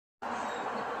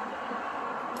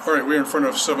Alright, we're in front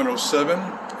of 707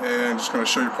 and just going to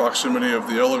show you proximity of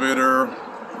the elevator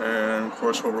and of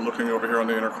course what we're looking over here on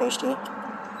the intercoastal.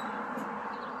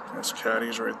 That's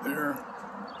Caddy's right there.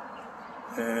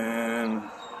 And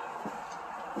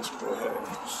let's go ahead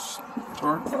and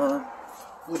start our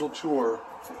little tour.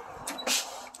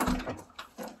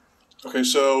 Okay,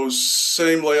 so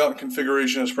same layout and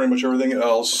configuration as pretty much everything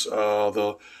else.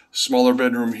 The smaller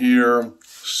bedroom here,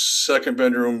 second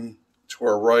bedroom to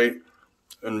our right,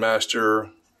 and master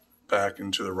back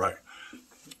into the right.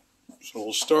 So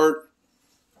we'll start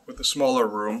with the smaller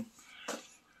room.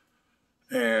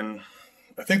 And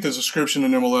I think the description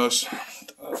in MLS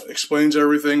explains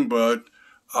everything, but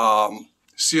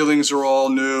ceilings are all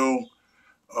new,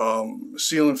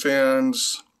 ceiling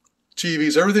fans,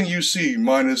 TVs, everything you see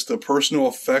minus the personal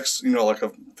effects, like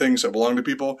things that belong to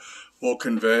people, will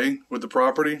convey with the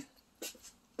property.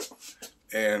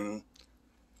 And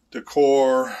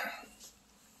decor,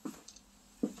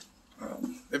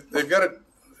 they've got it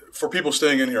for people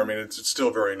staying in here. I mean, it's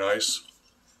still very nice,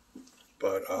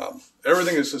 but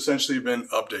everything has essentially been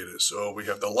updated. So we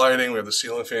have the lighting, we have the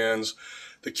ceiling fans,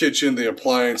 the kitchen, the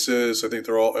appliances. I think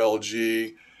they're all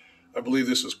LG. I believe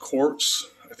this is quartz.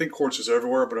 I think quartz is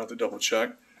everywhere, but I have to double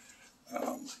check.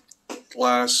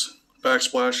 Glass,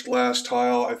 backsplash glass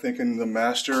tile, I think in the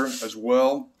master as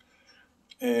well.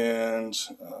 And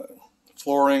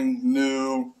flooring,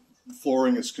 new.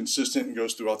 Flooring is consistent and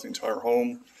goes throughout the entire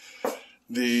home.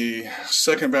 The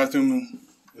second bathroom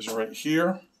is right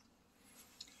here.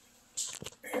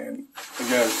 And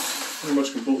again, pretty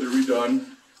much completely redone.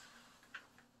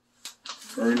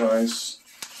 Very nice.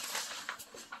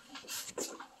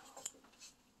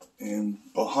 And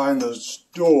behind this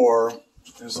door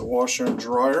is the washer and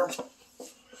dryer.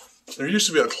 There used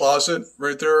to be a closet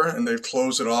right there, and they've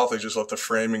closed it off. They just left the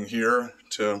framing here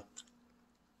to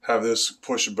have this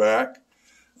pushed back.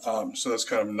 So that's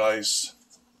kind of nice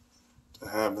to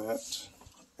have that.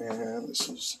 And this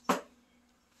is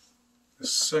the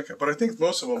second, but I think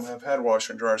most of them have had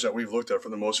washer and dryers that we've looked at for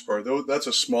the most part. Though that's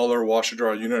a smaller washer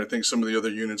dryer unit. I think some of the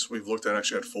other units we've looked at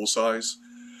actually had full size.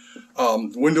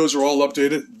 The windows are all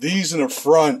updated. These in the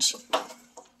front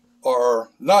are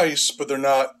nice, but they're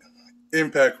not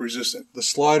impact resistant. The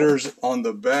sliders on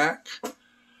the back,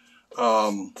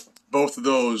 both of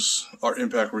those are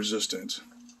impact resistant.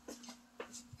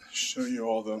 Show you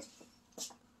all the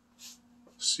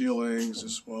ceilings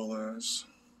as well as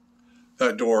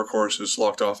that door, of course, is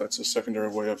locked off. That's a secondary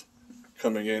way of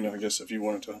coming in, I guess, if you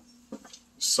wanted to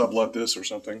sublet this or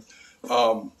something.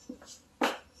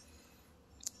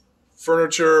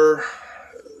 Furniture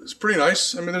is pretty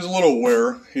nice. I mean, there's a little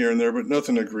wear here and there, but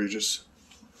nothing egregious.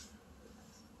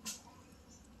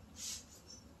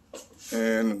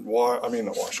 And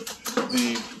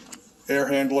the air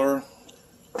handler,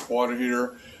 water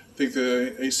heater. I think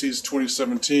the AC is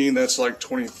 2017. That's like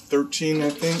 2013, I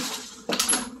think.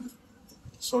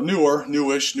 So newer,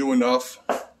 newish, new enough.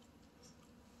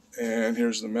 And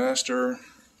here's the master.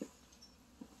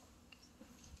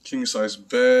 King size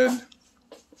bed.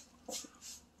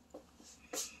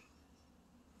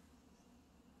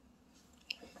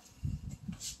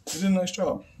 They did a nice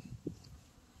job.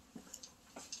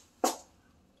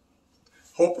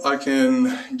 Hope I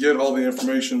can get all the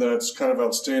information that's kind of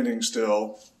outstanding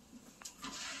still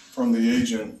from the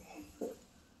agent.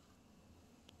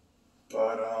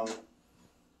 But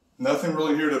nothing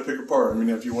really here to pick apart. I mean,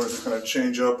 if you wanted to kind of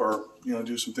change up or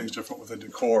do some things different with the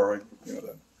decor,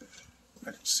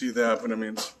 I can see that. But I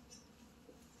mean,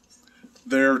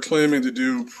 they're claiming to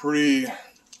do pretty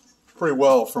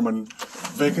well from a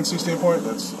vacancy standpoint.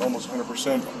 That's almost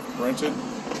 100% rented.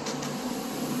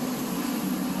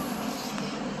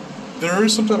 There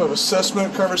is some type of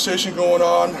assessment conversation going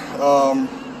on.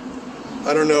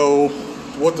 I don't know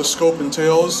what the scope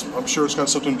entails. I'm sure it's got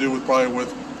something to do with probably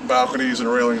with balconies and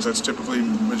railings. That's typically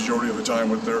majority of the time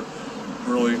what they're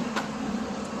really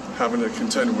having to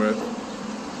contend with.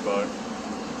 But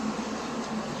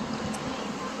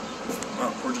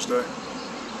wow, gorgeous day.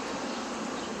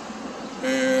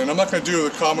 And I'm not going to do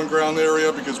the common ground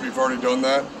area because we've already done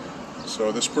that.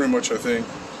 So this pretty much, I think,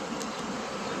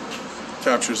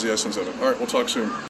 captures the essence of it. All right, we'll talk soon.